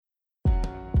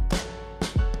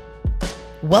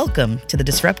Welcome to the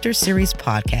Disruptor Series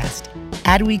podcast,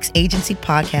 Adweek's agency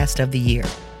podcast of the year.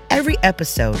 Every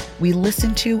episode, we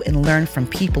listen to and learn from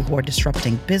people who are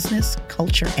disrupting business,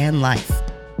 culture, and life.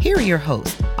 Here are your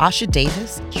hosts, Asha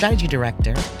Davis, Strategy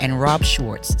Director, and Rob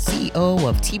Schwartz, CEO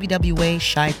of TBWA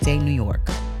Chiat/Day New York.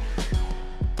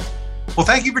 Well,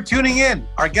 thank you for tuning in.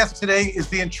 Our guest today is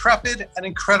the intrepid and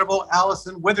incredible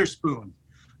Allison Witherspoon,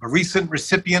 a recent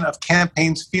recipient of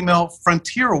Campaign's Female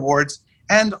Frontier Awards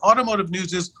and Automotive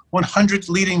News' 100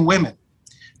 Leading Women.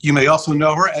 You may also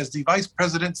know her as the Vice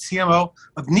President CMO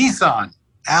of Nissan.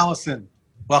 Allison,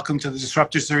 welcome to the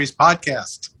Disruptor Series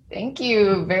podcast. Thank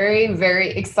you. Very, very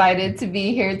excited to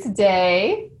be here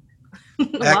today.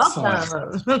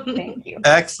 Excellent. Welcome. Thank you.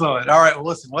 Excellent. All right. Well,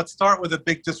 listen, let's start with a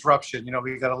big disruption. You know,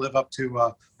 we got to live up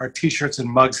to our T-shirts and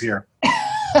mugs here.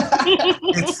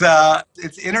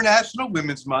 It's International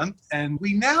Women's Month, and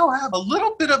we now have a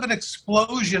little bit of an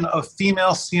explosion of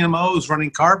female CMOs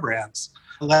running car brands.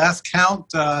 Last count,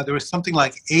 there was something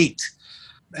like 8,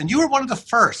 and you were one of the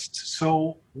first.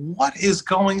 So what is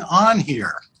going on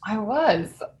here? I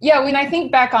was. Yeah, when I think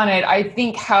back on it, I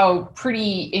think how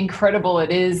pretty incredible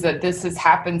it is that this has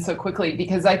happened so quickly,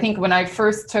 because I think when I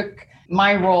first took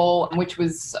my role, which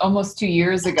was almost 2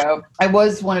 years ago, I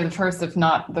was one of the first, if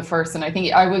not the first. And I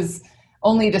think I was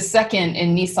only the second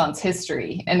in Nissan's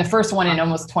history and the first one in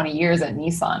almost 20 years at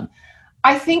Nissan.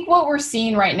 I think what we're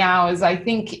seeing right now is, I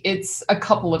think it's a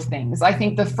couple of things. I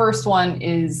think the first one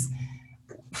is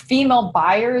female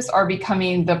buyers are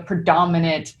becoming the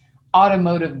predominant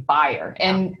automotive buyer.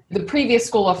 And the previous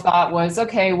school of thought was,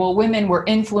 okay, well, women were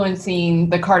influencing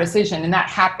the car decision, and that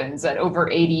happens at over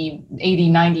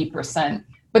 90%,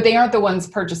 but they aren't the ones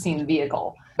purchasing the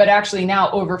vehicle. But actually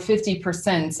now over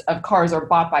 50% of cars are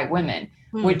bought by women,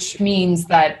 which means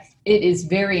that it is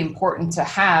very important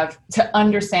to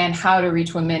understand how to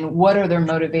reach women. What are their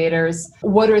motivators?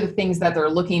 What are the things that they're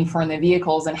looking for in the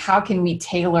vehicles? And how can we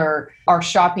tailor our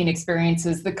shopping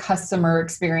experiences, the customer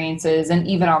experiences, and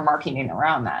even our marketing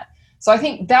around that? So I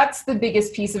think that's the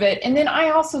biggest piece of it. And then I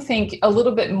also think a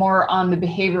little bit more on the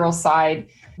behavioral side.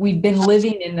 We've been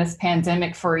living in this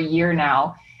pandemic for a year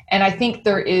now. And I think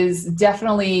there is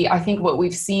definitely, I think what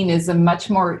we've seen is a much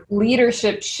more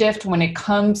leadership shift when it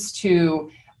comes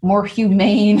to more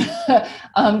humane,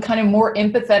 kind of more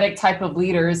empathetic type of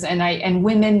leaders. And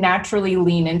women naturally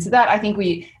lean into that. I think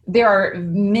there are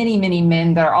many, many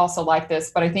men that are also like this,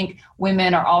 but I think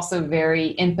women are also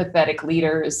very empathetic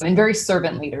leaders and very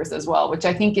servant leaders as well, which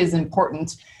I think is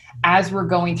important as we're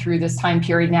going through this time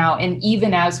period now. And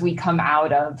even as we come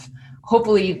out of,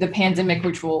 hopefully, the pandemic,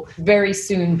 which will very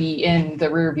soon be in the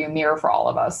rearview mirror for all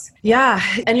of us. Yeah.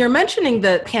 And you're mentioning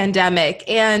the pandemic,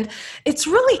 and it's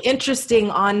really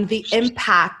interesting on the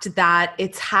impact that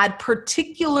it's had,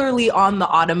 particularly on the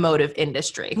automotive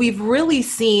industry. We've really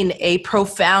seen a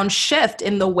profound shift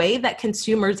in the way that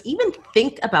consumers even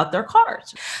think about their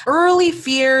cars. Early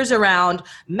fears around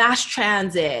mass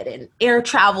transit and air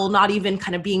travel not even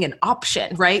kind of being an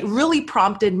option, right, really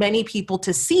prompted many people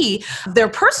to see their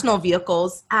personal vehicles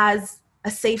as a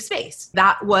safe space.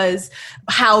 That was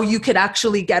how you could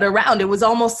actually get around. It was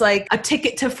almost like a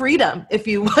ticket to freedom, if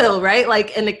you will, right?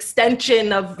 Like an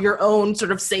extension of your own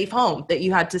sort of safe home that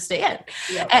you had to stay in.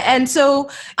 Yep. And so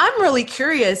I'm really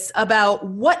curious about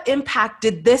what impact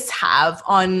did this have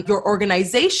on your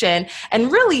organization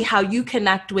and really how you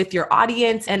connect with your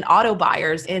audience and auto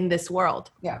buyers in this world.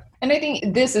 Yeah. And I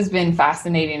think this has been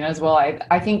fascinating as well.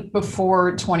 I think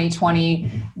before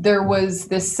 2020, there was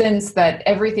this sense that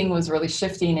everything was really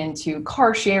shifting into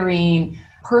car sharing,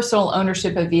 personal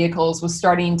ownership of vehicles was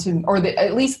starting to,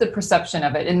 at least the perception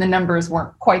of it, and the numbers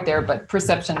weren't quite there, but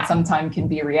perception sometimes can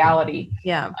be a reality.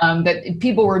 Yeah. That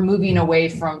people were moving away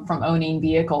from owning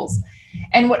vehicles.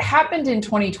 And what happened in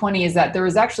 2020 is that there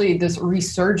was actually this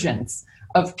resurgence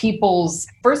of people's,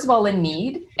 first of all, in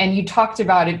need. And you talked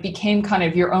about it became kind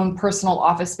of your own personal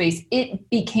office space. It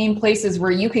became places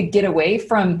where you could get away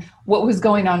from what was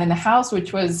going on in the house,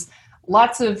 which was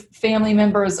lots of family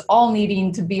members all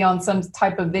needing to be on some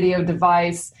type of video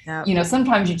device. Yep. You know,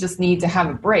 sometimes you just need to have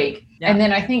a break. Yep. And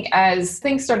then I think as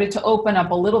things started to open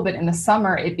up a little bit in the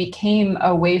summer, it became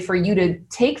a way for you to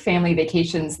take family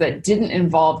vacations that didn't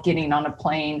involve getting on a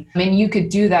plane. I mean, you could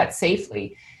do that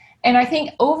safely. And I think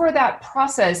over that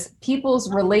process,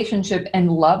 people's relationship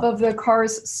and love of their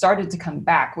cars started to come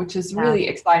back, which is really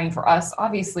exciting for us,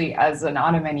 obviously, as an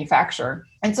auto manufacturer.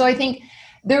 And so I think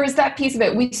there was that piece of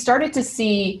it. We started to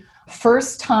see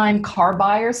first-time car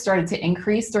buyers started to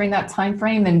increase during that time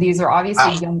frame. And these are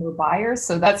obviously younger buyers.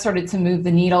 So that started to move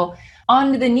the needle.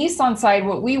 On the Nissan side,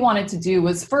 what we wanted to do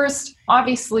was first,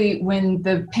 obviously, when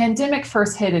the pandemic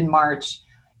first hit in March,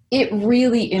 it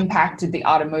really impacted the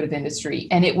automotive industry,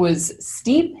 and it was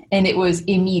steep and it was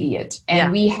immediate.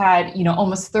 And we had,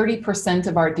 almost 30%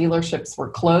 of our dealerships were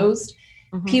closed.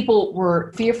 Mm-hmm. People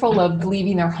were fearful of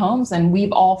leaving their homes, and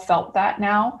we've all felt that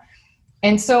now.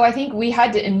 And so I think we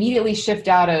had to immediately shift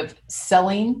out of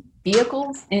selling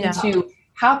vehicles into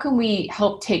how can we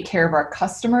help take care of our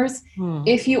customers?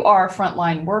 If you are a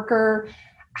frontline worker,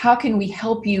 how can we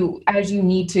help you as you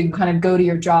need to kind of go to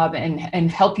your job and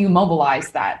help you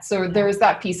mobilize that? So there's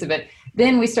that piece of it.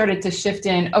 Then we started to shift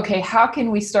in, okay, how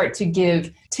can we start to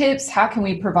give tips? How can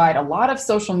we provide a lot of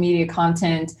social media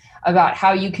content about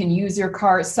how you can use your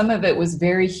car? Some of it was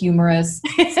very humorous.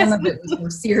 Some of it was more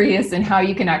serious, and how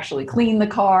you can actually clean the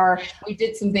car. We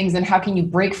did some things in how can you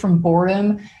break from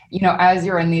boredom, as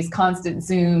you're in these constant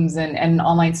Zooms and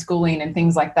online schooling and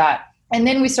things like that. And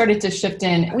then we started to shift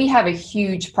in. We have a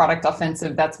huge product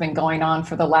offensive that's been going on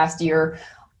for the last year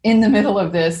in the middle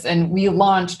of this. And we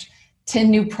launched 10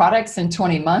 new products in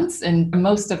 20 months. And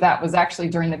most of that was actually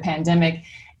during the pandemic.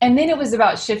 And then it was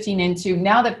about shifting into,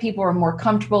 now that people are more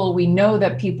comfortable, we know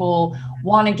that people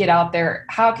want to get out there.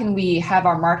 How can we have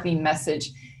our marketing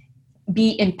message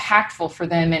be impactful for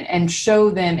them and show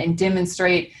them and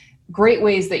demonstrate great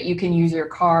ways that you can use your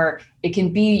car? It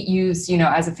can be used,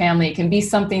 as a family. It can be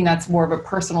something that's more of a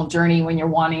personal journey when you're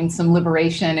wanting some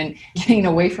liberation and getting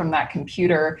away from that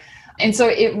computer. And so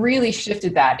it really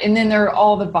shifted that. And then there are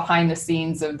all the behind the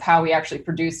scenes of how we actually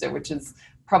produced it, which is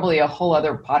probably a whole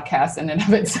other podcast in and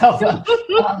of itself.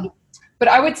 But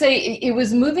I would say it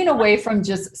was moving away from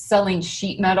just selling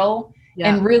sheet metal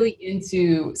and really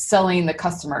into selling the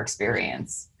customer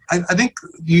experience. I think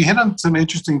you hit on some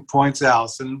interesting points,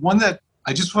 Allison. One that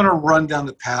I just want to run down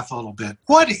the path a little bit.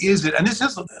 What is it? And this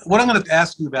is what I'm going to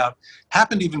ask you about,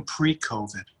 happened even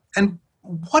pre-COVID. And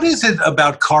what is it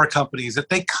about car companies that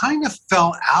they kind of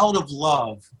fell out of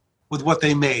love with what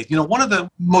they made? One of the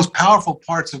most powerful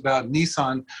parts about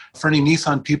Nissan, for any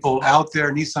Nissan people out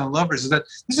there, Nissan lovers, is that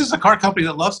this is a car company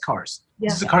that loves cars. Yeah.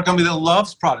 This is a car company that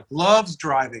loves product, loves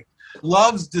driving,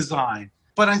 loves design.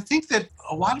 But I think that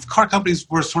a lot of car companies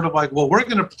were sort of like, well, we're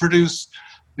going to produce,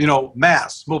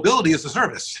 mass mobility as a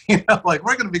service. Like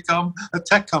we're going to become a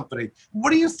tech company.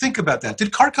 What do you think about that?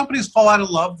 Did car companies fall out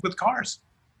of love with cars?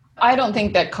 I don't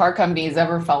think that car companies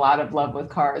ever fell out of love with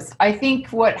cars. I think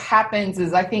what happens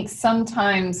is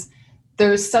sometimes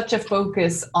there's such a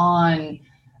focus on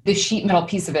the sheet metal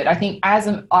piece of it. I think as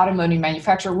an automotive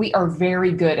manufacturer, we are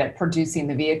very good at producing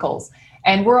the vehicles.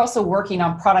 And we're also working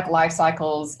on product life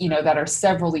cycles, that are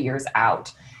several years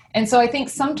out. And so I think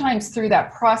sometimes through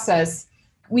that process,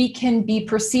 we can be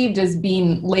perceived as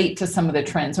being late to some of the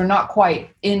trends or not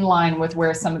quite in line with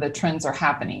where some of the trends are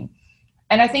happening.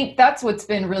 And I think that's what's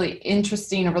been really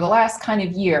interesting over the last kind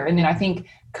of year. And then I think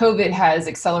COVID has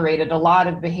accelerated a lot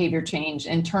of behavior change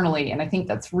internally. And I think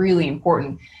that's really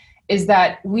important, is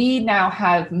that we now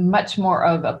have much more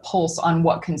of a pulse on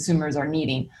what consumers are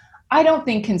needing. I don't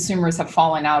think consumers have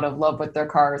fallen out of love with their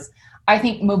cars. I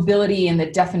think mobility and the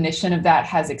definition of that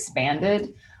has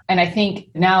expanded. And I think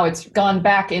now it's gone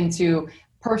back into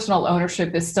personal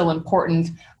ownership is still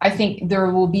important. I think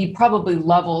there will be probably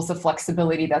levels of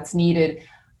flexibility that's needed.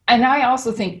 And I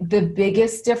also think the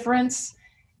biggest difference,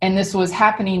 and this was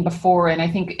happening before, and I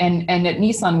think, and at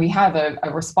Nissan, we have a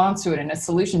response to it and a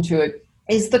solution to it,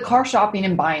 is the car shopping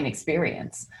and buying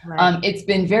experience. Right. It's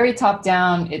been very top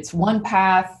down. It's one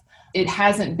path. It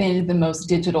hasn't been the most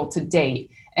digital to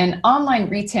date. And online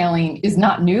retailing is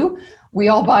not new. We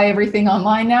all buy everything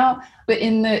online now. But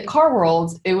in the car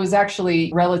world, it was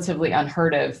actually relatively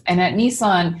unheard of. And at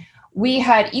Nissan, we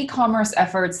had e-commerce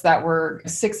efforts that were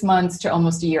 6 months to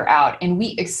almost a year out, and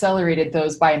we accelerated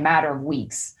those by a matter of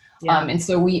weeks. Yeah. And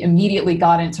so we immediately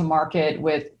got into market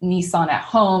with Nissan at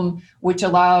Home, which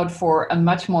allowed for a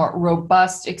much more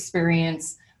robust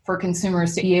experience for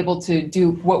consumers to be able to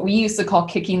do what we used to call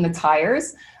kicking the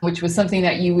tires, which was something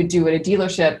that you would do at a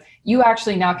dealership. You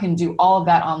actually now can do all of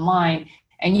that online,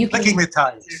 and you can kicking the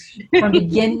tires from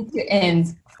beginning to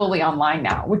end fully online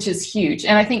now, which is huge.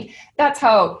 And I think that's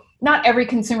how not every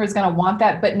consumer is going to want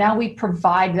that, but now we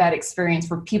provide that experience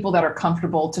for people that are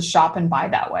comfortable to shop and buy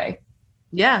that way.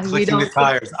 Yeah, clicking the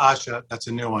tires, Asha. That's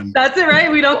a new one. That's it, right?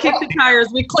 We don't kick the tires;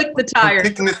 we click the tires.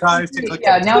 Kicking the tires.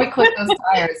 Now we click those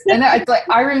tires. And it's like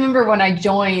I remember when I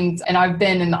joined, and I've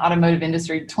been in the automotive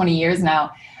industry 20 years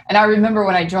now. And I remember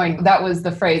when I joined, that was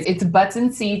the phrase, it's butts in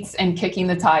seats and kicking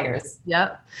the tires.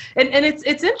 Yep. And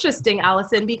it's interesting,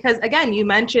 Allison, because again, you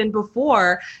mentioned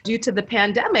before, due to the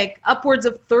pandemic, upwards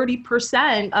of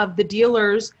 30% of the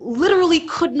dealers literally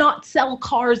could not sell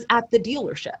cars at the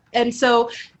dealership. And so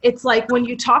it's like when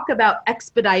you talk about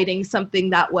expediting something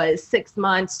that was 6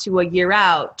 months to a year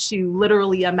out to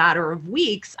literally a matter of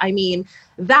weeks, I mean,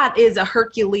 that is a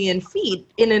Herculean feat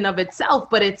in and of itself,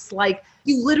 but it's like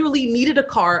you literally needed a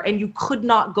car and you could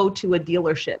not go to a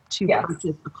dealership to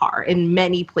purchase a car in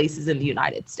many places in the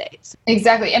United States.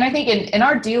 Exactly. And I think in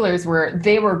our dealers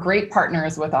they were great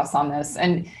partners with us on this.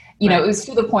 And, you know, it was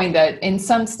to the point that in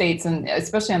some states, and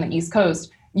especially on the East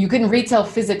Coast, you couldn't retail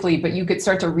physically, but you could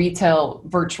start to retail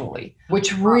virtually,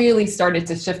 which really started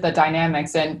to shift the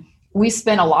dynamics. And we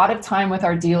spent a lot of time with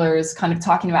our dealers kind of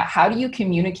talking about how do you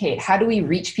communicate? How do we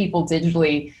reach people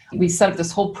digitally? We set up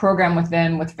this whole program with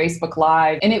them with Facebook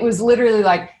Live. And it was literally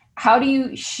like, how do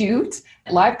you shoot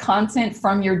live content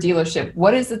from your dealership?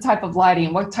 What is the type of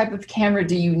lighting? What type of camera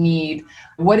do you need?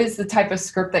 What is the type of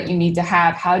script that you need to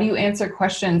have? How do you answer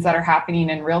questions that are happening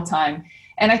in real time?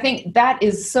 And I think that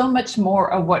is so much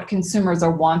more of what consumers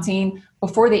are wanting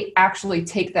before they actually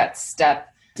take that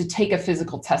step to take a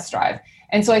physical test drive.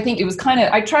 And so I think it was kind of,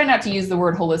 I try not to use the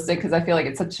word holistic because I feel like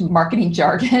it's such marketing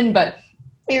jargon, but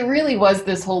it really was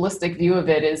this holistic view of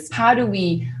it is how do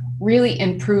we really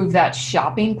improve that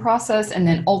shopping process and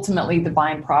then ultimately the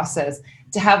buying process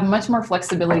to have much more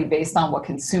flexibility based on what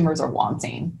consumers are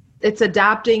wanting. It's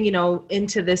adapting, you know,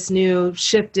 into this new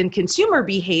shift in consumer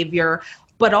behavior,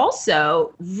 but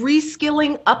also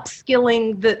reskilling,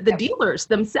 upskilling the dealers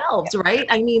themselves, right?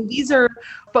 I mean, these are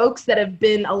folks that have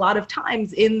been a lot of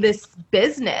times in this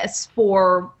business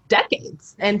for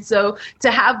decades. And so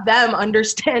to have them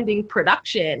understanding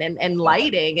production and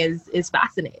lighting is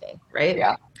fascinating, right?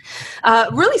 Yeah.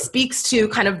 Really speaks to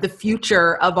kind of the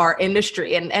future of our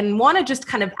industry and want to just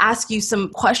kind of ask you some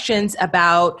questions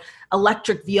about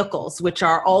electric vehicles, which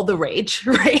are all the rage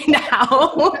right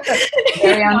now.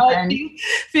 Very on I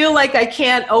feel like I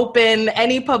can't open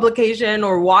any publication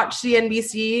or watch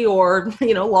CNBC or,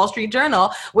 you know, Wall Street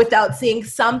Journal without seeing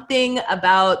something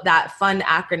about that fun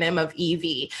acronym of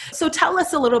EV. So tell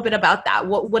us a little bit about that.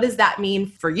 What does that mean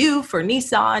for you, for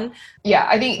Nissan? Yeah,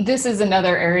 I think this is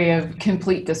another area of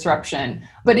complete disruption,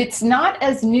 but it's not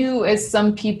as new as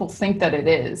some people think that it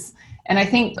is. And I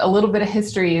think a little bit of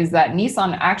history is that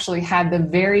Nissan actually had the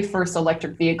very first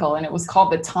electric vehicle, and it was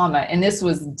called the Tama, and this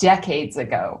was decades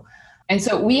ago. And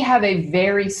so we have a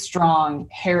very strong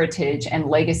heritage and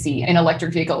legacy in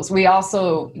electric vehicles. We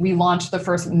launched the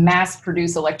first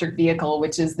mass-produced electric vehicle,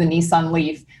 which is the Nissan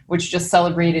Leaf, which just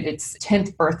celebrated its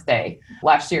 10th birthday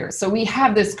last year. So we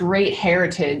have this great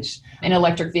heritage in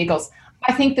electric vehicles.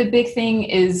 I think the big thing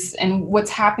is, and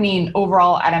what's happening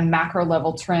overall at a macro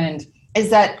level trend, is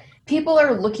that people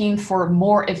are looking for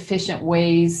more efficient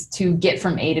ways to get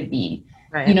from A to B.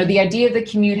 Right. You know, the idea of the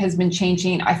commute has been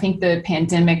changing. I think the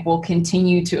pandemic will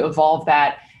continue to evolve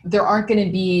that. There aren't going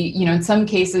to be, you know, in some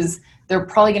cases, they're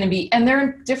probably going to be, and they're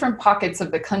in different pockets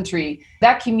of the country,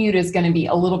 that commute is going to be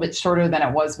a little bit shorter than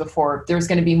it was before. There's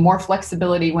going to be more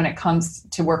flexibility when it comes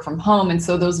to work from home. And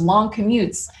so those long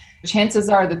commutes, chances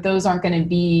are that those aren't going to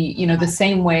be, you know, the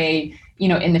same way, you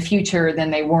know, in the future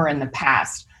than they were in the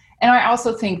past. And I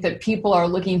also think that people are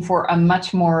looking for a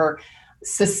much more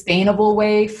sustainable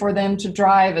way for them to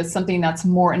drive as something that's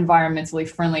more environmentally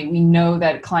friendly. We know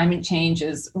that climate change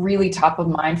is really top of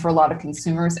mind for a lot of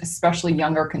consumers, especially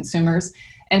younger consumers.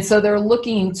 And so they're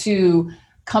looking to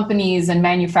companies and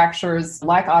manufacturers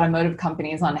like automotive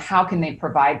companies on how can they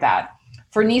provide that.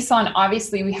 For Nissan,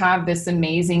 obviously, we have this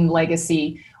amazing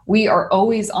legacy. We are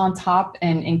always on top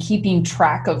and keeping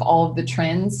track of all of the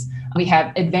trends. We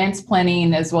have advanced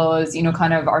planning as well as, you know,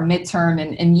 kind of our midterm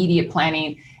and immediate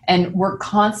planning. And we're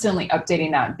constantly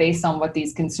updating that based on what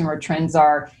these consumer trends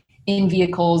are in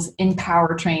vehicles, in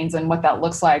powertrains, and what that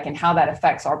looks like and how that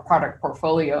affects our product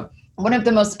portfolio. One of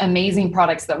the most amazing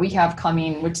products that we have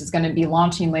coming, which is going to be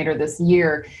launching later this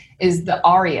year, is the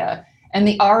Ariya. And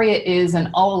the Ariya is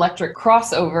an all-electric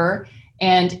crossover.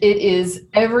 And it is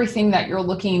everything that you're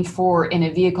looking for in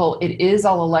a vehicle. It is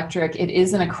all electric. It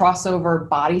is in a crossover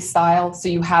body style. So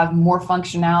you have more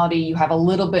functionality. You have a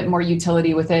little bit more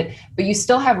utility with it, but you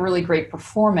still have really great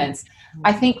performance.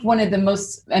 I think one of the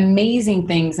most amazing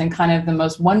things and kind of the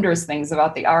most wondrous things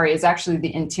about the Ariya is actually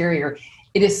the interior.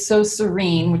 It is so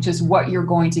serene, which is what you're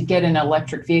going to get in an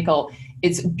electric vehicle.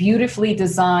 It's beautifully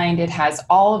designed. It has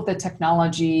all of the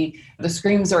technology. The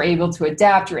screens are able to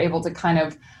adapt. You're able to kind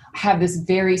of have this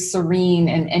very serene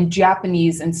and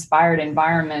Japanese inspired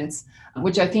environments,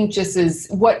 which I think just is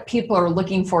what people are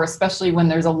looking for, especially when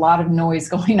there's a lot of noise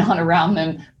going on around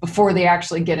them before they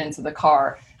actually get into the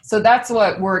car. So that's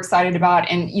what we're excited about.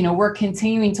 And, we're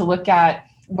continuing to look at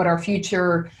what our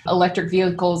future electric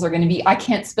vehicles are going to be. I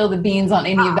can't spill the beans on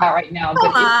any of that right now,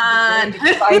 but it's an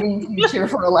exciting future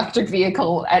for electric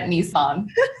vehicle at Nissan.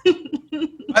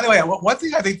 By the way, one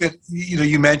thing I think that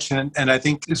you mentioned, and I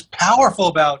think is powerful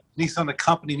about Nissan, the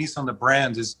company, Nissan, the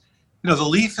brand, is the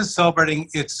Leaf is celebrating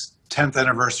its 10th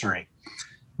anniversary.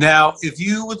 Now, if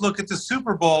you would look at the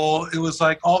Super Bowl, it was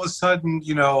like all of a sudden,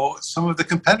 some of the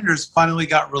competitors finally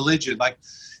got religion. Like,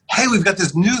 hey, we've got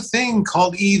this new thing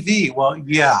called EV. Well,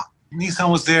 yeah,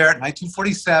 Nissan was there in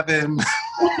 1947,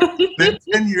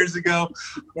 10 years ago.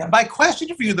 Yeah. My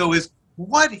question for you, though, is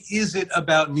what is it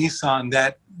about Nissan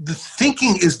that the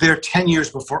thinking is there 10 years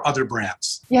before other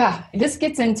brands? Yeah, this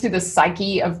gets into the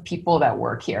psyche of people that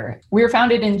work here. We were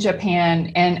founded in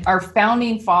Japan, and our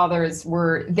founding fathers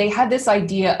they had this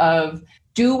idea of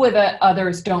do what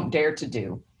others don't dare to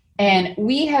do. And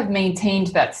we have maintained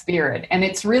that spirit. And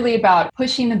it's really about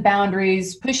pushing the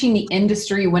boundaries, pushing the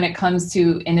industry when it comes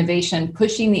to innovation,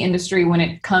 pushing the industry when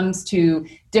it comes to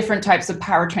different types of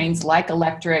powertrains like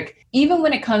electric, even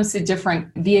when it comes to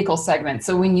different vehicle segments.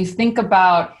 So when you think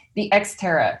about the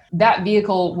Xterra, that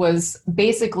vehicle was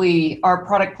basically our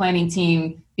product planning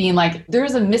team being like,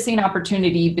 there's a missing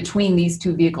opportunity between these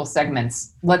two vehicle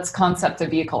segments. Let's concept a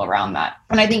vehicle around that.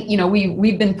 And I think,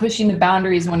 we've been pushing the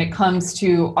boundaries when it comes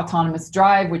to autonomous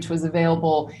drive, which was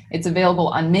available. It's available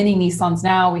on many Nissans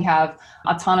now. We have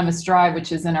autonomous drive,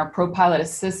 which is in our ProPilot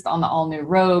Assist on the all-new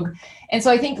Rogue. And so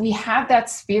I think we have that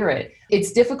spirit.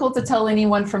 It's difficult to tell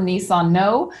anyone from Nissan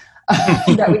no,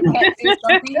 that we can't do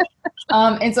something.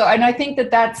 And I think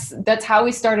that's how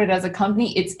we started as a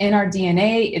company. It's in our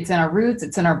DNA, it's in our roots,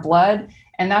 it's in our blood.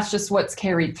 And that's just what's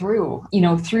carried through,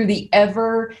 through the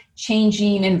ever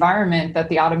changing environment that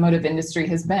the automotive industry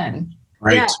has been.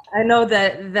 Right. Yeah, I know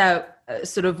that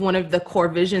sort of one of the core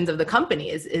visions of the company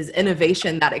is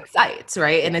innovation that excites,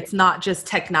 right? And it's not just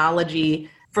technology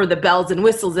for the bells and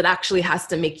whistles. It actually has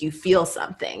to make you feel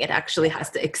something. It actually has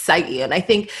to excite you. And I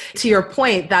think, to your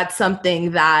point, that's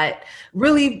something that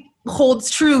really holds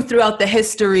true throughout the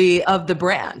history of the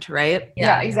brand, right?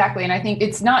 Yeah, exactly. And I think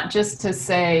it's not just to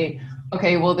say,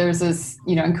 okay, well, there's this,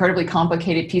 incredibly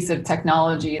complicated piece of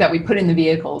technology that we put in the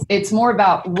vehicles. It's more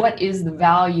about what is the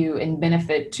value and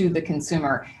benefit to the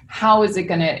consumer? How is it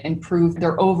going to improve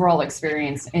their overall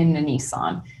experience in the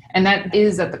Nissan? And that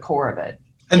is at the core of it.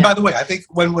 And by the way, I think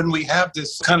when we have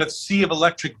this kind of sea of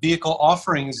electric vehicle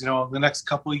offerings, in the next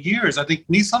couple of years, I think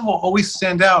Nissan will always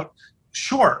stand out,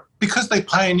 sure, because they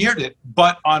pioneered it,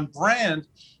 but on brand,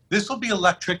 this will be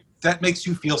electric that makes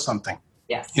you feel something.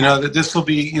 Yes. That this will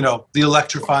be, the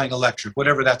electrifying electric,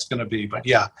 whatever that's going to be. But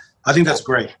yeah, I think that's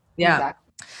great. Yeah.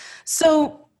 Exactly.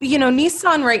 So,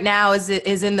 Nissan right now is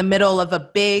in the middle of a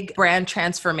big brand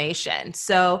transformation.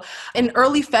 So in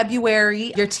early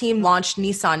February, your team launched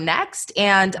Nissan Next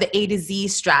and the A to Z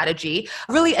strategy,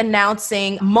 really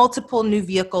announcing multiple new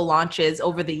vehicle launches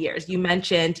over the years. You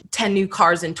mentioned 10 new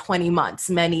cars in 20 months,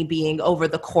 many being over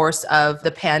the course of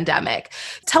the pandemic.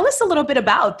 Tell us a little bit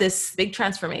about this big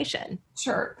transformation.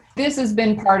 Sure. This has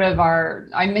been part of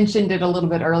I mentioned it a little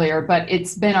bit earlier, but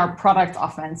it's been our product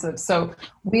offensive. So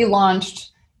we launched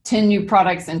 10 new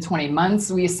products in 20 months.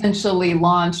 We essentially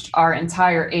launched our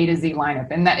entire A to Z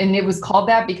lineup. And it was called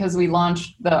that because we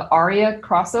launched the Ariya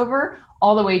crossover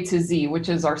all the way to Z, which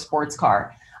is our sports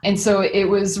car. And so it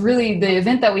was really the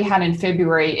event that we had in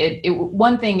February.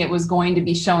 One thing, it was going to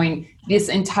be showing this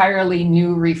entirely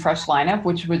new refresh lineup,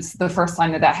 which was the first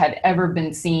time that had ever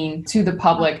been seen to the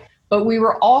public. But we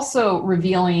were also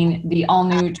revealing the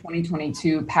all-new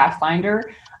 2022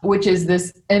 Pathfinder, which is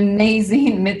this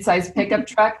amazing midsize pickup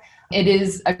truck. It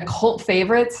is a cult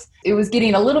favorite. It was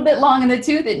getting a little bit long in the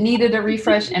tooth. It needed a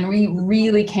refresh, and we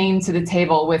really came to the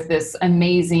table with this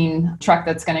amazing truck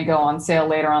that's going to go on sale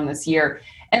later on this year.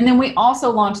 And then we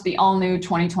also launched the all-new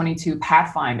 2022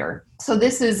 Pathfinder. So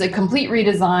this is a complete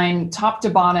redesign, top to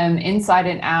bottom, inside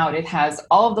and out. It has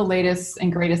all of the latest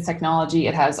and greatest technology.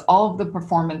 It has all of the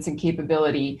performance and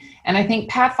capability. And I think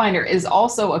Pathfinder is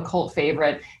also a cult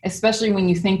favorite, especially when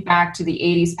you think back to the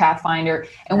 80s Pathfinder.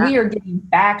 And we are getting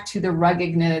back to the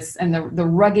ruggedness and the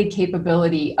rugged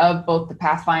capability of both the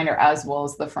Pathfinder as well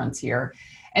as the Frontier.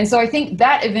 And so I think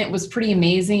that event was pretty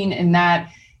amazing in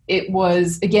that it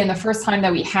was, again, the first time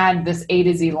that we had this A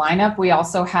to Z lineup. We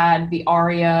also had the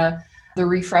Ariya, the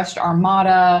refreshed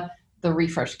Armada, the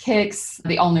refresh Kicks,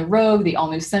 the all-new Rogue, the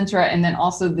all-new Sentra, and then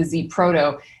also the Z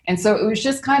Proto. And so it was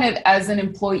just kind of, as an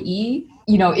employee,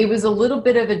 it was a little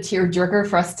bit of a tearjerker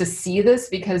for us to see this,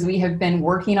 because we have been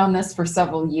working on this for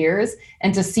several years,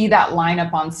 and to see that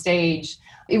lineup on stage,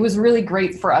 it was really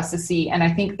great for us to see. And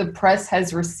I think the press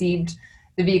has received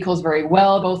the vehicles very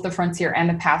well. Both the Frontier and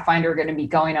the Pathfinder are going to be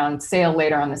going on sale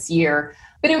later on this year.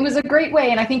 But it was a great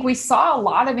way. And I think we saw a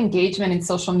lot of engagement in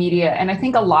social media. And I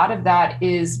think a lot of that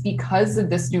is because of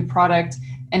this new product.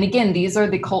 And again, these are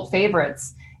the cult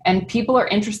favorites, and people are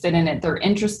interested in it. They're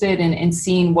interested in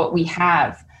seeing what we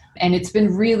have. And it's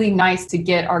been really nice to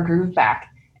get our groove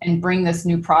back and bring this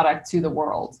new product to the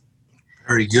world.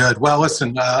 Very good. Well,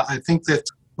 listen, I think that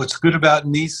what's good about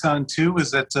Nissan too is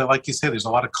that, like you said, there's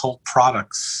a lot of cult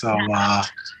products. So,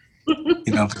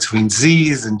 between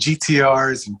Zs and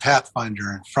GTRs and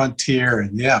Pathfinder and Frontier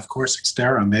and, of course,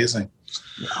 Xterra, amazing.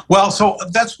 Yeah. Well, so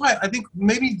that's why I think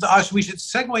maybe we should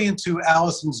segue into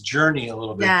Allison's journey a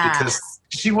little bit, because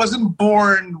she wasn't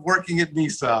born working at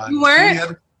Nissan. You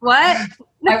weren't? What?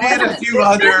 We had a few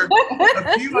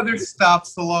other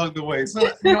stops along the way. So,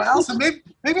 Allison,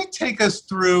 maybe take us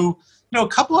through, a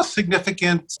couple of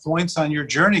significant points on your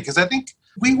journey, because I think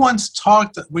we once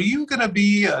talked, were you going to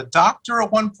be a doctor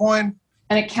at one point?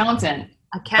 An accountant.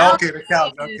 Okay, an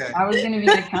accountant. Okay. I was going to be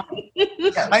an accountant.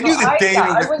 Yeah, I knew that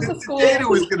I went to school. Data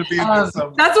was going to be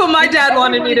something. That's what my dad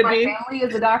wanted me to be. My family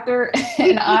is a doctor,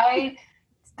 and I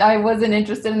wasn't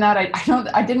interested in that.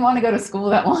 I didn't want to go to school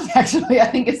that long, actually. I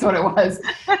think it's what it was.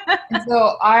 And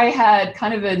so I had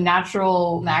kind of a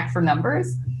natural knack for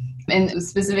numbers, and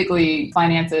specifically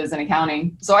finances and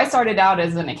accounting. So I started out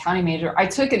as an accounting major. I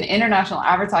took an international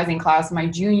advertising class my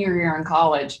junior year in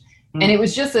college. And it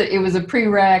was just it was a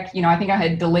prereq. I think I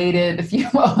had delayed it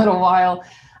a little while,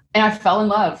 and I fell in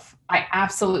love. I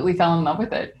absolutely fell in love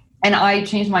with it. And I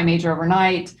changed my major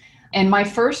overnight. And my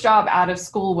first job out of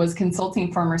school was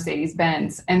consulting for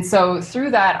Mercedes-Benz. And so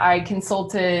through that, I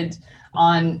consulted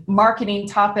on marketing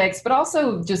topics, but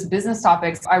also just business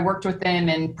topics. I worked with them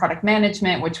in product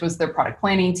management, which was their product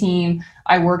planning team.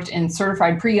 I worked in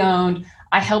certified pre-owned.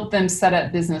 I helped them set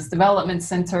up business development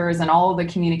centers and all of the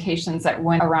communications that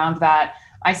went around that.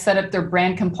 I set up their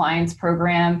brand compliance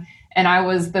program, and I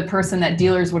was the person that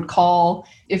dealers would call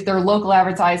if their local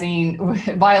advertising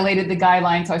violated the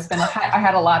guidelines. So I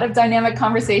had a lot of dynamic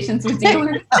conversations with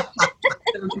dealers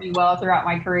pretty well throughout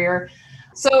my career.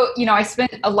 So, I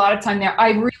spent a lot of time there.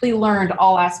 I really learned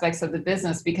all aspects of the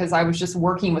business because I was just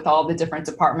working with all the different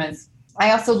departments.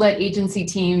 I also led agency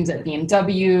teams at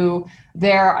BMW.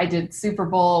 There I did Super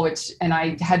Bowl, and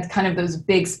I had kind of those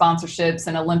big sponsorships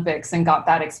and Olympics and got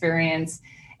that experience.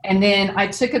 And then I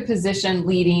took a position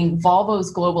leading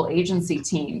Volvo's global agency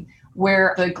team,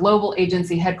 where the global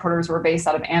agency headquarters were based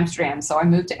out of Amsterdam. So I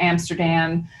moved to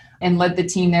Amsterdam and led the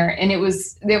team there. And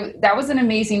that was an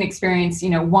amazing experience,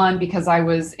 one, because I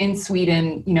was in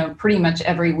Sweden, pretty much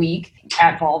every week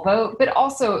at Volvo, but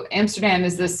also Amsterdam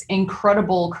is this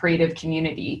incredible creative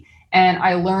community. And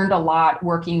I learned a lot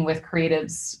working with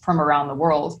creatives from around the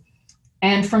world.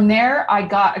 And from there, I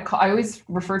got a call. I always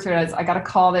refer to it as I got a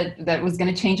call that was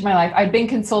going to change my life. I'd been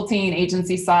consulting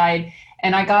agency side,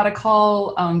 and I got a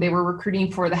call. They were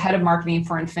recruiting for the head of marketing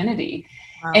for Infiniti.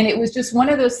 Wow. And it was just one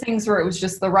of those things where it was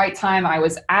just the right time. I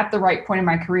was at the right point in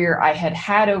my career. I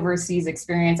had overseas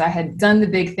experience. I had done the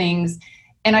big things.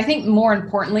 And I think more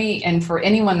importantly, and for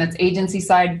anyone that's agency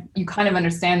side, you kind of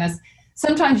understand this,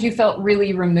 sometimes you felt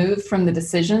really removed from the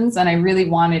decisions. And I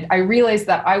realized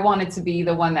that I wanted to be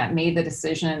the one that made the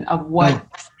decision of what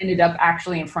ended up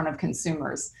actually in front of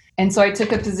consumers. And so I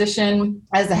took a position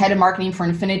as the head of marketing for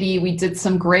Infiniti. We did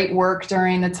some great work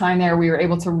during the time there. We were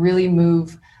able to really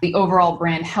move the overall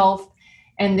brand health.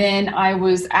 And then I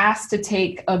was asked to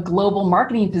take a global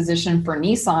marketing position for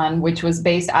Nissan, which was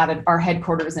based out of our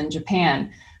headquarters in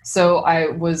Japan. So I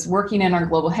was working in our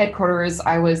global headquarters.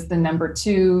 I was the number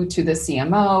 2 to the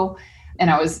CMO,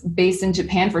 and I was based in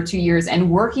Japan for 2 years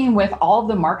and working with all of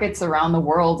the markets around the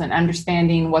world and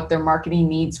understanding what their marketing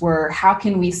needs were. How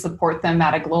can we support them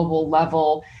at a global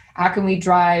level? How can we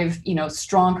drive,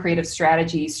 strong creative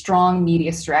strategy, strong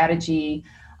media strategy?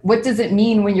 What does it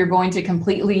mean when you're going to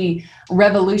completely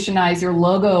revolutionize your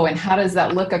logo, and how does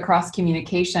that look across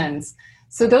communications?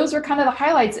 So those were kind of the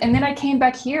highlights. And then I came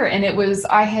back here, and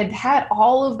I had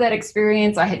all of that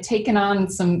experience. I had taken on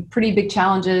some pretty big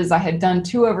challenges. I had done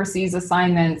 2 overseas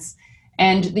assignments,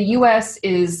 and the US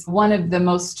is one of the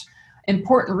most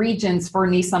important regions for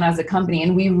Nissan as a company.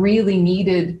 And we really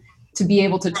needed to be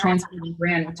able to transfer the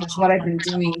brand, which is what I've been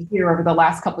doing here over the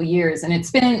last couple of years. And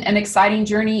it's been an exciting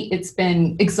journey. It's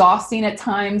been exhausting at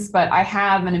times, but I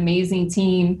have an amazing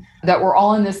team that we're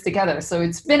all in this together. So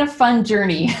it's been a fun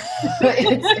journey.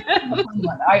 It's been a fun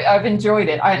one. I've enjoyed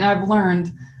it. And I've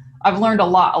learned a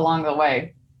lot along the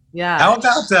way. Yeah. How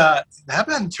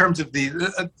about in terms of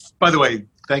by the way,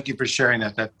 thank you for sharing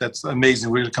that. That's amazing.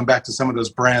 We're going to come back to some of those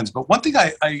brands. But one thing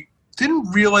I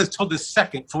didn't realize till this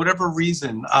second, for whatever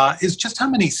reason, is just how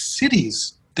many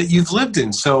cities that you've lived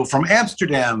in. So from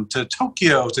Amsterdam to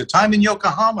Tokyo to time in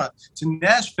Yokohama to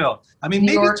Nashville. I mean,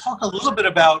 maybe talk a little bit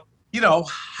about,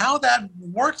 how that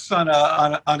works on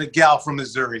a gal from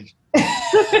Missouri.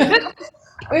 It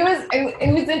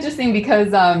was interesting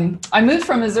because I moved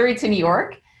from Missouri to New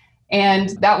York. And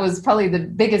that was probably the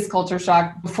biggest culture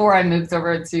shock before I moved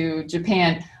over to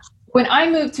Japan. When I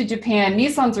moved to Japan,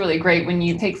 Nissan's really great when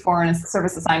you take foreign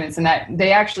service assignments, and that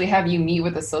they actually have you meet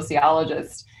with a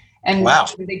sociologist. And wow.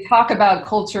 They talk about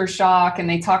culture shock and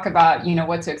they talk about,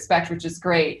 what to expect, which is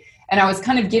great. And I was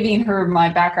kind of giving her my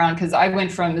background because I went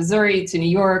from Missouri to New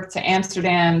York to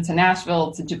Amsterdam to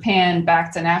Nashville to Japan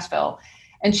back to Nashville.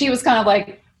 And she was kind of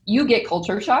like, you get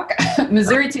culture shock.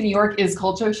 Missouri to New York is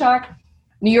culture shock.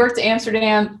 New York to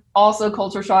Amsterdam, also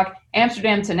culture shock.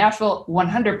 Amsterdam to Nashville,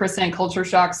 100% culture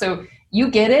shock. So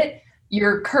you get it,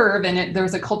 your curve, and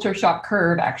there's a culture shock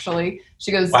curve, actually.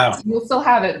 She goes, wow. You'll still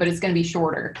have it, but it's going to be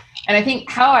shorter. And I think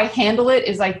how I handle it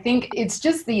is I think it's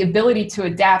just the ability to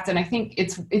adapt. And I think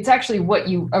it's actually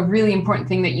a really important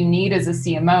thing that you need as a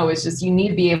CMO is just you need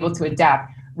to be able to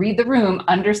adapt. Read the room,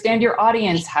 understand your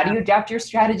audience. How do you adapt your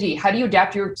strategy? How do you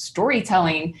adapt your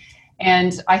storytelling?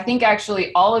 And I think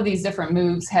actually all of these different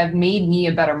moves have made me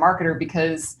a better marketer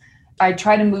because I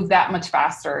try to move that much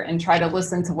faster and try to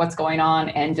listen to what's going on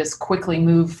and just quickly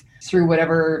move through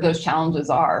whatever those challenges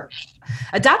are.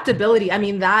 Adaptability, I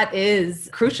mean, that is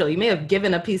crucial. You may have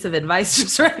given a piece of advice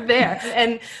just right there.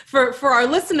 And for our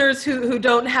listeners who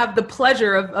don't have the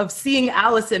pleasure of seeing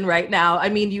Allison right now, I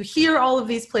mean, you hear all of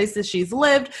these places she's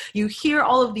lived, you hear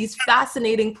all of these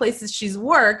fascinating places she's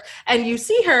worked, and you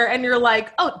see her and you're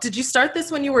like, oh, did you start this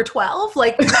when you were 12?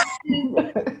 Like,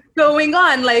 going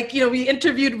on? Like, we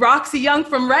interviewed Roxy Young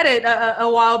from Reddit a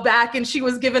while back, and she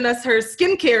was giving us her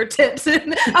skincare tips.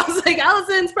 And I was like,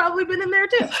 Allison's probably been in there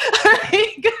too.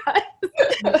 Right, guys?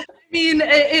 I mean,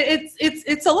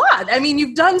 it's a lot. I mean,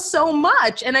 you've done so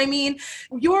much. And I mean,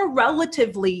 you're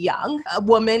relatively young, a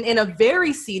woman in a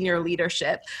very senior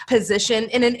leadership position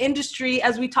in an industry,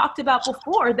 as we talked about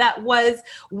before, that was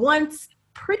once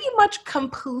pretty much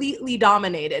completely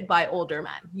dominated by older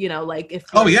men, like if.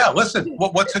 Oh yeah. Listen,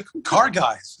 what's car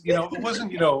guys? It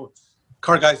wasn't,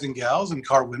 car guys and gals and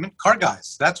car women, car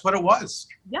guys. That's what it was.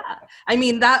 Yeah. I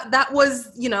mean, that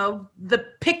was, the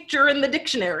picture in the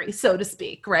dictionary, so to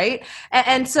speak. Right.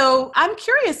 And so I'm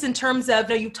curious in terms of,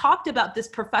 you talked about this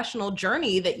professional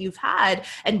journey that you've had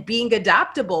and being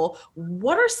adaptable.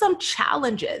 What are some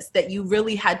challenges that you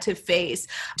really had to face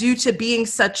due to being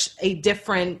such a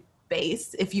different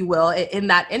base, if you will, in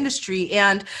that industry?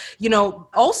 And,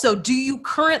 also, do you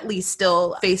currently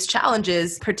still face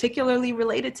challenges, particularly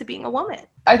related to being a woman?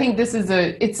 I think it's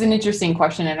an interesting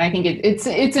question. And I think it's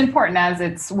important as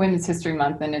it's Women's History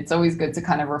Month, and it's always good to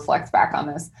kind of reflect back on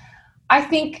this. I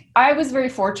think I was very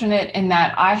fortunate in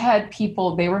that I had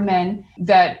people, they were men,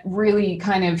 that really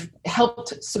kind of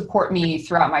helped support me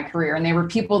throughout my career. And they were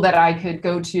people that I could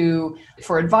go to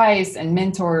for advice and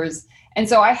mentors. And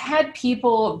so I had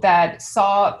people that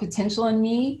saw potential in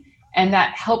me and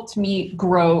that helped me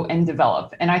grow and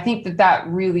develop. And I think that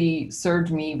really served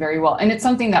me very well. And it's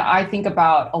something that I think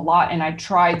about a lot, and I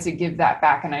try to give that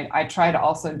back. And I try to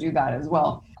also do that as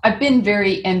well. I've been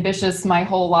very ambitious my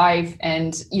whole life.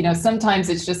 And, sometimes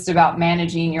it's just about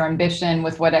managing your ambition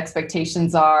with what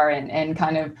expectations are and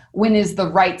kind of when is the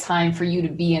right time for you to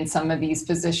be in some of these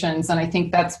positions. And I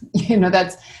think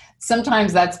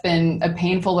sometimes that's been a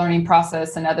painful learning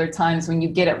process, and other times when you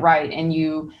get it right and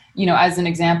you as an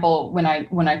example, when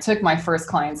I took my first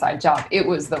client-side job, it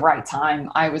was the right time.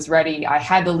 I was ready. I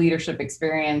had the leadership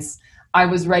experience. I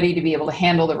was ready to be able to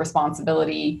handle the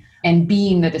responsibility and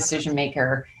being the decision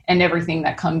maker and everything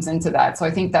that comes into that. So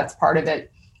I think that's part of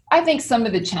it. I think some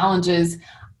of the challenges,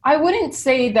 I wouldn't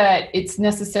say that it's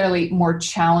necessarily more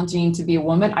challenging to be a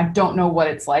woman. I don't know what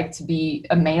it's like to be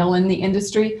a male in the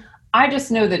industry. I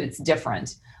just know that it's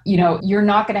different. You're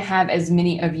not going to have as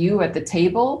many of you at the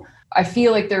table. I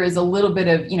feel like there is a little bit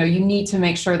of, you need to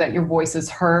make sure that your voice is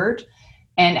heard.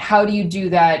 And how do you do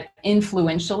that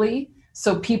influentially?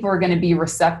 So people are going to be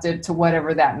receptive to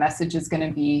whatever that message is going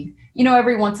to be.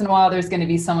 Every once in a while, there's going to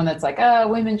be someone that's like,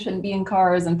 women shouldn't be in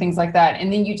cars and things like that.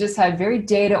 And then you just have very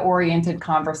data-oriented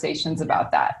conversations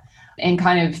about that and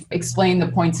kind of explain the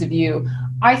points of view.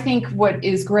 I think what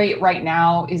is great right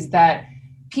now is that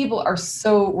people are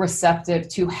so receptive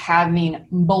to having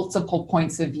multiple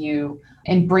points of view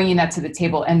and bringing that to the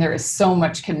table. And there is so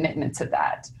much commitment to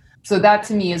that. So that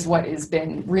to me is what has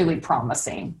been really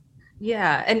promising.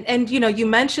 Yeah. And you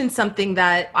mentioned something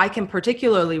that I can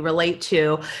particularly relate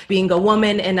to, being a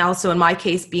woman, and also in my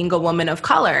case, being a woman of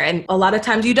color. And a lot of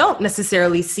times you don't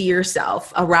necessarily see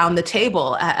yourself around the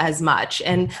table as much.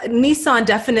 And Nissan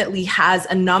definitely has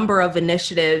a number of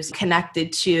initiatives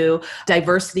connected to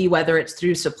diversity, whether it's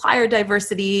through supplier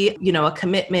diversity, a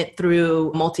commitment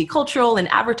through multicultural and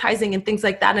advertising and things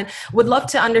like that. And would love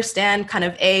to understand kind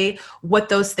of what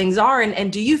those things are.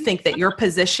 And do you think that your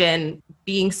position,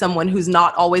 being someone who's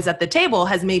not always at the table,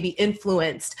 has maybe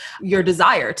influenced your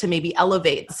desire to maybe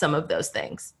elevate some of those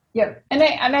things? Yeah. And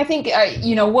I think,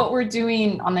 what we're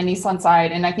doing on the Nissan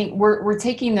side, and I think we're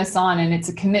taking this on, and it's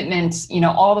a commitment,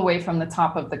 all the way from the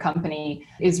top of the company,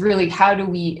 is really how do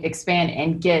we expand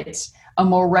and get a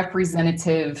more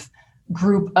representative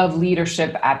group of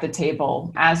leadership at the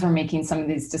table as we're making some of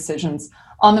these decisions.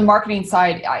 On the marketing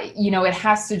side, it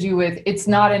has to do with, it's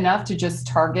not enough to just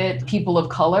target people of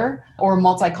color or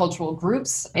multicultural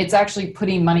groups. It's actually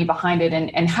putting money behind it.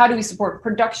 And how do we support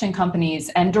production companies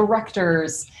and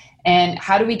directors? And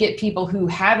how do we get people who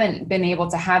haven't been able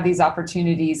to have these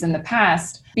opportunities in the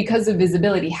past because of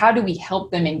visibility? How do we help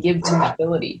them and give them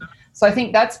ability? So I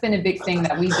think that's been a big thing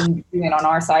that we've been doing on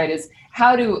our side, is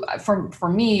for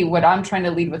me, what I'm trying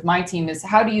to lead with my team is,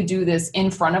 how do you do this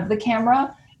in front of the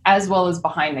camera as well as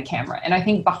behind the camera? And I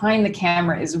think behind the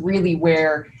camera is really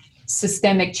where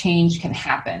systemic change can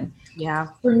happen. Yeah.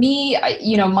 For me,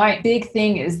 my big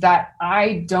thing is that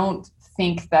I don't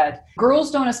think that girls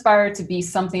don't aspire to be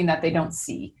something that they don't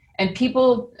see. And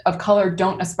people of color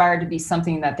don't aspire to be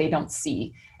something that they don't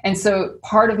see. And so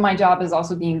part of my job is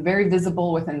also being very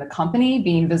visible within the company,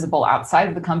 being visible outside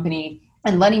of the company,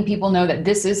 and letting people know that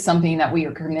this is something that we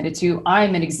are committed to.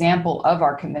 I'm an example of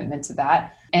our commitment to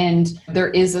that. And there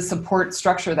is a support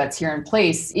structure that's here in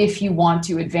place if you want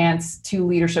to advance to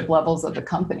leadership levels of the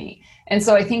company. And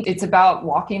so I think it's about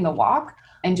walking the walk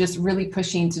and just really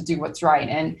pushing to do what's right.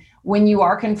 And when you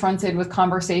are confronted with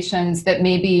conversations that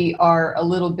maybe are a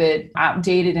little bit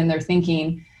outdated in their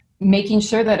thinking, making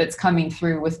sure that it's coming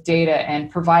through with data and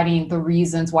providing the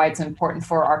reasons why it's important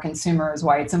for our consumers,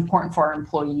 why it's important for our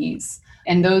employees.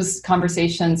 And those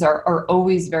conversations are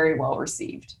always very well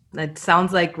received. It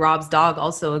sounds like Rob's dog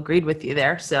also agreed with you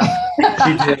there. So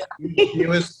She did.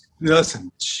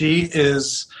 She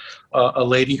is a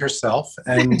lady herself,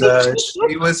 and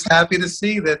she was happy to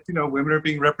see that, women are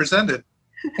being represented.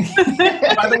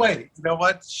 By the way, you know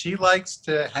what? She likes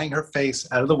to hang her face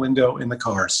out of the window in the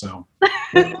car. So,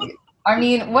 I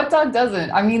mean, what dog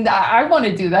doesn't? I mean, I want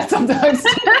to do that sometimes.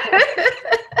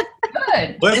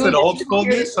 Good. Listen, old school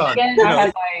Nissan. Again, I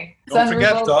had my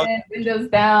sunroof open, windows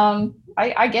down.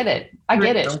 I get it. I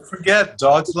get it. Don't forget,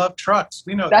 dogs love trucks.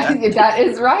 We know that. That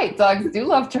is right. Dogs do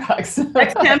love trucks.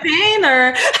 next campaign,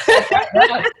 or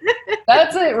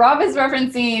that's it. Rob is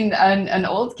referencing an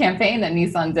old campaign that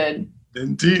Nissan did.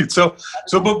 Indeed. So,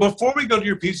 but before we go to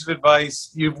your piece of advice,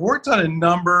 you've worked on a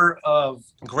number of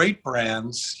great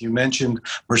brands. You mentioned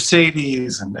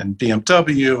Mercedes and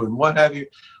BMW and what have you.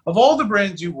 Of all the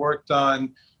brands you worked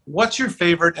on, what's your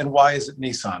favorite and why is it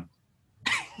Nissan?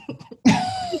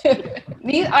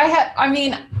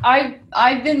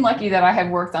 I've been lucky that I have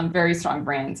worked on very strong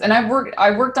brands, and I've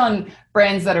worked on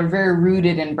brands that are very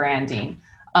rooted in branding,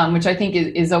 which I think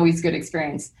is always good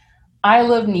experience. I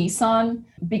love Nissan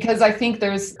because I think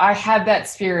I have that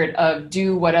spirit of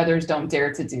do what others don't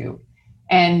dare to do.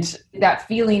 And that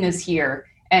feeling is here.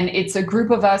 And it's a group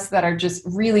of us that are just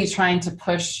really trying to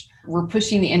push. We're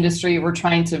pushing the industry. We're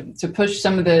trying to push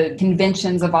some of the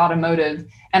conventions of automotive.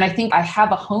 And I think I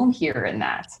have a home here in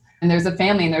that. And there's a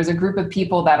family and there's a group of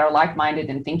people that are like-minded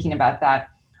and thinking about that.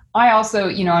 I also,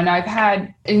 and I've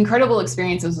had incredible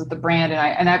experiences with the brand,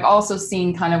 and I've also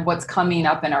seen kind of what's coming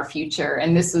up in our future.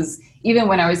 And this was, even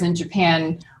when I was in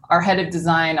Japan, our head of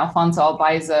design, Alfonso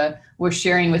Albaiza, was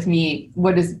sharing with me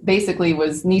what was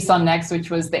Nissan Next, which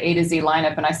was the A to Z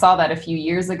lineup. And I saw that a few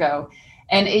years ago.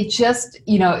 And it just,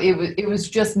 it was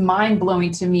just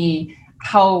mind-blowing to me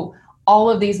how all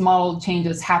of these model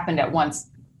changes happened at once.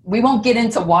 We won't get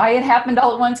into why it happened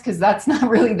all at once, because that's not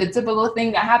really the typical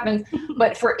thing that happens.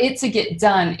 But for it to get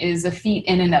done is a feat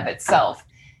in and of itself.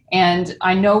 And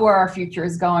I know where our future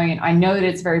is going. I know that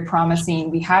it's very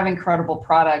promising. We have incredible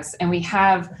products and we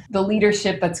have the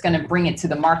leadership that's going to bring it to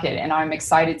the market. And I'm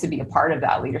excited to be a part of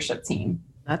that leadership team.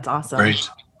 That's awesome. Great.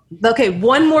 Okay,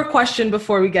 one more question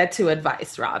before we get to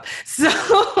advice, Rob. So,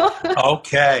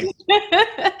 okay.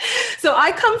 So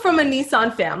I come from a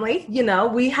Nissan family. You know,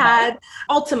 we had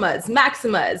Altimas,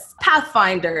 Maximas,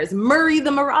 Pathfinders, Murray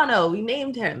the Murano, we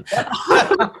named him.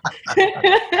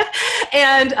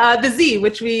 And the Z,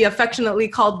 which we affectionately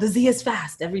called the Z is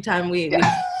fast every time we Z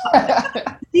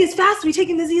is fast. Are we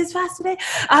taking the Z is fast today?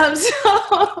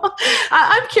 So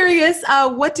I'm curious,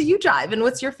 what do you drive and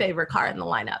what's your favorite car in the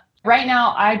lineup? Right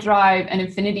now, I drive an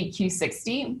Infiniti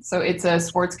Q60. So it's a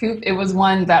sports coupe. It was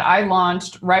one that I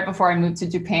launched right before I moved to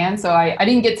Japan. So I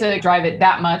didn't get to drive it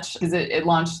that much because it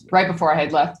launched right before I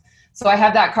had left. So I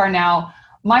have that car now.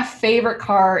 My favorite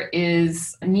car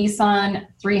is Nissan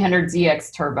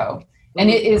 300ZX Turbo.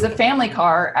 And it is a family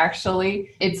car,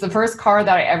 actually. It's the first car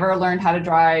that I ever learned how to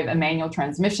drive a manual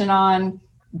transmission on.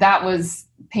 That was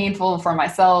painful for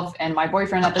myself and my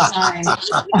boyfriend at the time.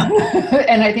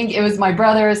 And I think it was my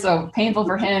brother, so painful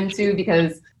for him too,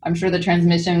 because I'm sure the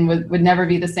transmission would never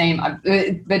be the same.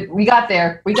 But we got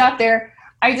there.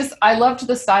 I loved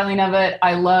the styling of it.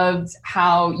 I loved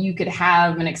how you could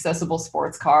have an accessible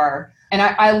sports car. And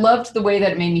I loved the way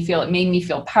that it made me feel. It made me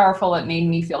feel powerful. It made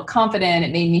me feel confident.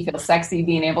 It made me feel sexy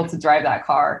being able to drive that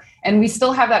car. And we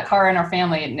still have that car in our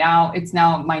family. It's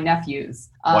now my nephew's.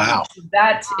 Wow.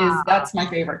 That's my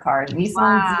favorite car.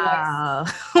 Nissan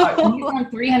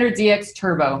Nissan 300ZX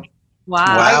Turbo.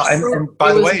 Wow. And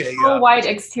by the way, pearl white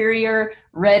exterior,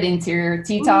 red interior,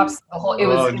 T-tops. It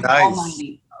was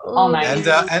nice. All 90.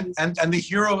 And the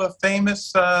hero of a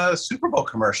famous Super Bowl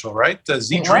commercial, right? The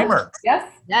Z Dreamer.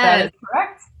 Yes, that is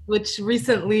correct. Which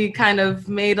recently kind of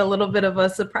made a little bit of a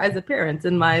surprise appearance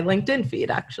in my LinkedIn feed,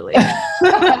 actually.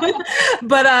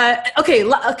 But okay,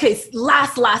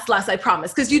 last, I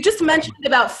promise, because you just mentioned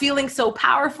about feeling so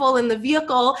powerful in the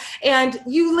vehicle, and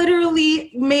you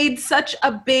literally made such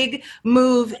a big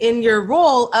move in your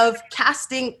role of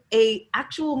casting a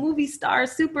actual movie star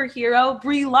superhero,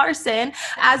 Brie Larson,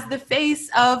 as the face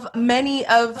of many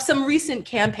of some recent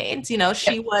campaigns. You know,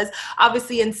 she was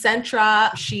obviously in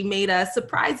Sentra. She made a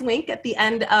surprise wink at the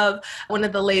end of one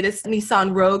of the latest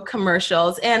Nissan Rogue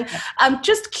commercials. And I'm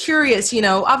just curious, you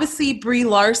know, obviously Brie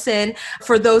Larson,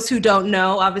 for those who don't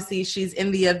know, obviously she's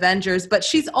in the Avengers, but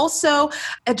she's also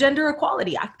a gender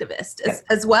equality activist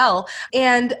as well.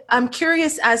 And I'm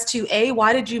curious as to A,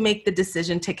 why did you make the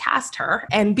decision to cast her?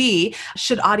 And B,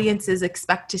 should audiences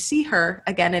expect to see her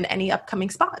again in any upcoming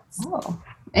spots? Oh.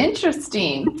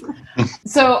 Interesting.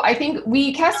 So I think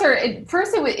we cast her.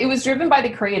 First, it was driven by the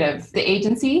creative. The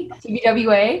agency,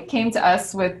 TBWA, came to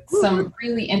us with some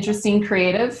really interesting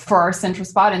creative for our Sentra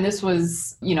spot. And this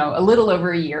was, you know, a little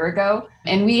over a year ago.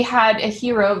 And we had a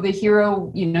hero. The hero,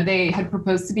 you know, they had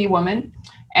proposed to be a woman.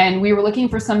 And we were looking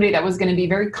for somebody that was going to be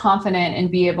very confident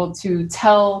and be able to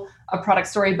tell a product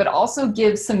story, but also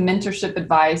give some mentorship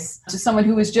advice to someone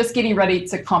who was just getting ready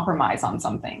to compromise on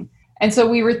something. And so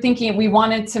we were thinking, we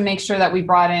wanted to make sure that we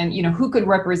brought in, you know, who could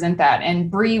represent that.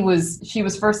 And Brie was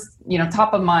first, you know,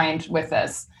 top of mind with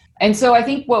this. And so I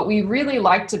think what we really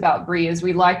liked about Brie is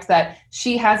we liked that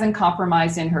she hasn't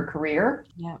compromised in her career.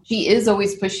 Yeah. She is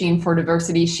always pushing for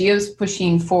diversity. She is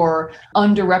pushing for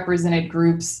underrepresented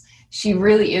groups. She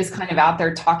really is kind of out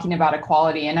there talking about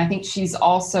equality. And I think she's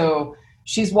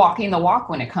walking the walk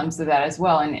when it comes to that as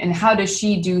well. And how does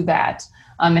she do that?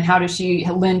 And how does she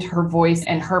lend her voice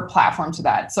and her platform to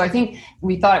that? So I think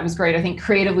we thought it was great. I think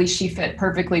creatively she fit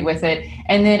perfectly with it.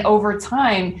 And then over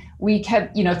time, we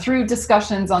kept, you know, through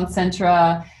discussions on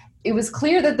Sentra, it was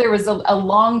clear that there was a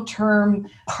long-term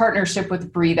partnership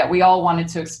with Brie that we all wanted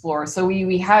to explore. So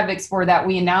we have explored that.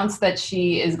 We announced that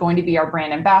she is going to be our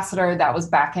brand ambassador. That was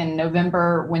back in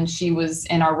November when she was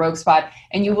in our Rogue spot.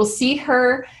 And you will see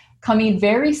her coming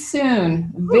very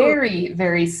soon, very,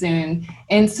 very soon,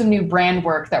 in some new brand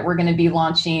work that we're going to be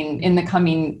launching in the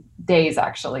coming days,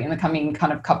 actually, in the coming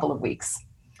kind of couple of weeks.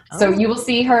 So you will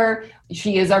see her.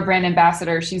 She is our brand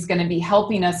ambassador. She's going to be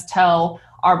helping us tell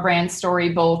our brand story,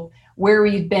 both where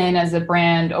we've been as a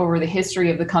brand over the history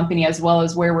of the company, as well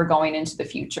as where we're going into the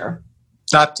future.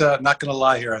 Not going to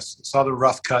lie here. I saw the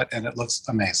rough cut and it looks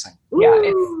amazing.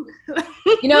 Yeah,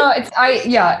 you know,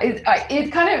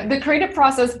 it kind of, the creative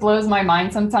process blows my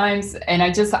mind sometimes. And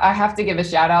I have to give a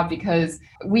shout out because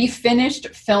we finished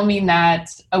filming that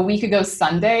a week ago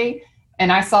Sunday,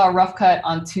 and I saw a rough cut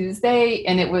on Tuesday,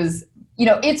 and it was, you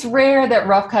know, it's rare that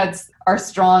rough cuts are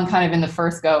strong kind of in the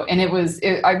first go.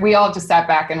 And we all just sat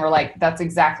back and were like, that's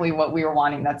exactly what we were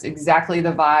wanting. That's exactly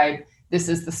the vibe. This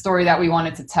is the story that we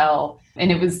wanted to tell.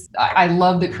 And I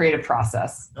love the creative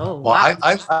process. Oh, wow.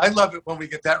 Well, I love it when we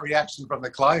get that reaction from the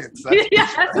clients.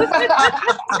 Yes.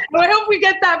 I hope we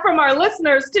get that from our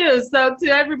listeners too. So to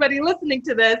everybody listening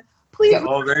to this, please.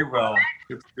 Oh, very well.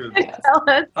 Good. Tell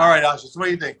us. All right, Allison, so what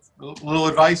do you think? A little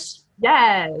advice?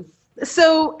 Yes.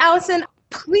 So Allison,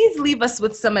 please leave us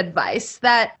with some advice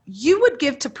that you would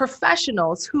give to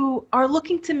professionals who are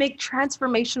looking to make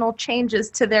transformational changes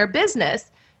to their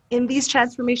business in these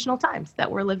transformational times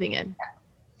that we're living in.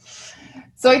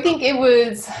 So I think it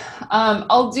was,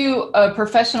 I'll do a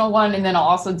professional one and then I'll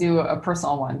also do a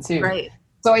personal one too. Right.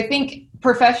 So I think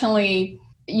professionally,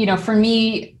 for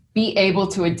me, be able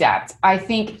to adapt. I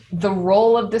think the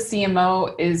role of the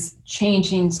CMO is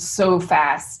changing so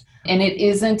fast, and it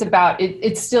isn't about,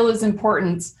 it still is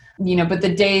important, but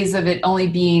the days of it only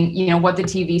being, what the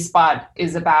TV spot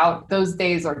is about, those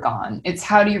days are gone. It's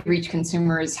how do you reach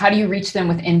consumers? How do you reach them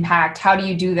with impact? How do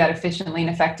you do that efficiently and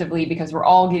effectively? Because we're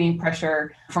all getting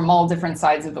pressure from all different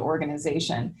sides of the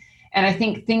organization. And I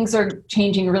think things are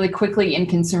changing really quickly in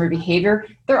consumer behavior.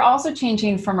 They're also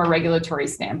changing from a regulatory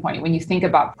standpoint when you think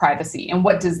about privacy and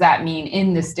what does that mean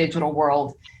in this digital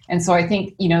world. And so I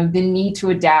think, the need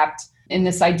to adapt and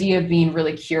this idea of being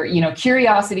really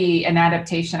curiosity and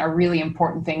adaptation are really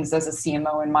important things as a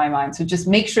CMO in my mind. So just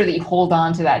make sure that you hold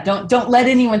on to that. Don't let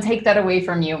anyone take that away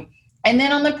from you. And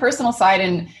then on the personal side,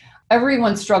 and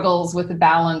everyone struggles with the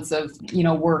balance of,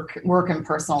 work and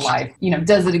personal life.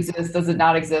 Does it exist? Does it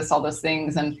not exist? All those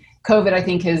things. And COVID, I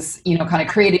think, has, kind of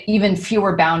created even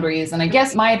fewer boundaries. And I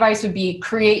guess my advice would be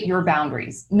create your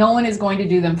boundaries. No one is going to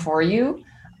do them for you.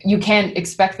 You can't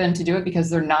expect them to do it because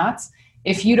they're not.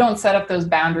 If you don't set up those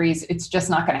boundaries, it's just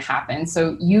not going to happen.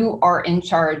 So you are in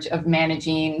charge of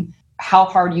managing how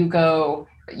hard you go,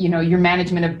 your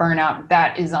management of burnout,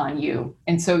 that is on you.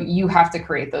 And so you have to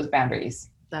create those boundaries.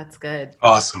 That's good.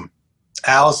 Awesome.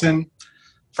 Allison,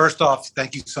 first off,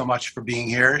 thank you so much for being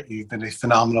here. You've been a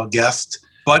phenomenal guest.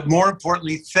 But more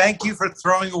importantly, thank you for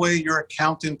throwing away your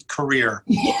accountant career.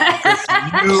 Yes.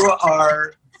 You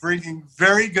are bringing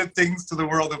very good things to the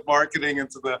world of marketing and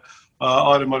to the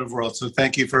automotive world. So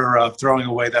thank you for throwing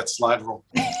away that slide rule.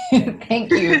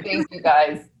 Thank you. Thank you,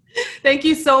 guys. Thank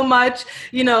you so much,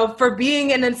 for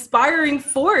being an inspiring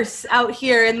force out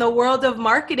here in the world of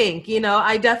marketing.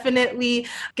 I definitely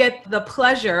get the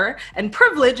pleasure and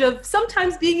privilege of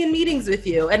sometimes being in meetings with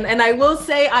you. And I will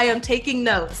say I am taking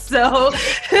notes. So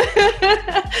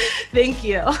thank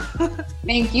you.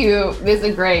 Thank you. This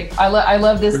is great. I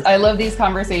love this. I love these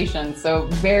conversations. So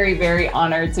very, very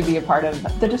honored to be a part of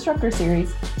the Disruptor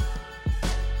series.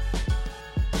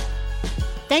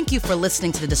 Thank you for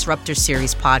listening to the Disruptor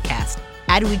Series podcast,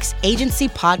 Adweek's Agency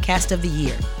Podcast of the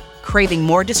Year. Craving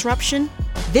more disruption?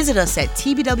 Visit us at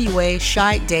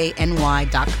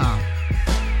tbwashydayny.com.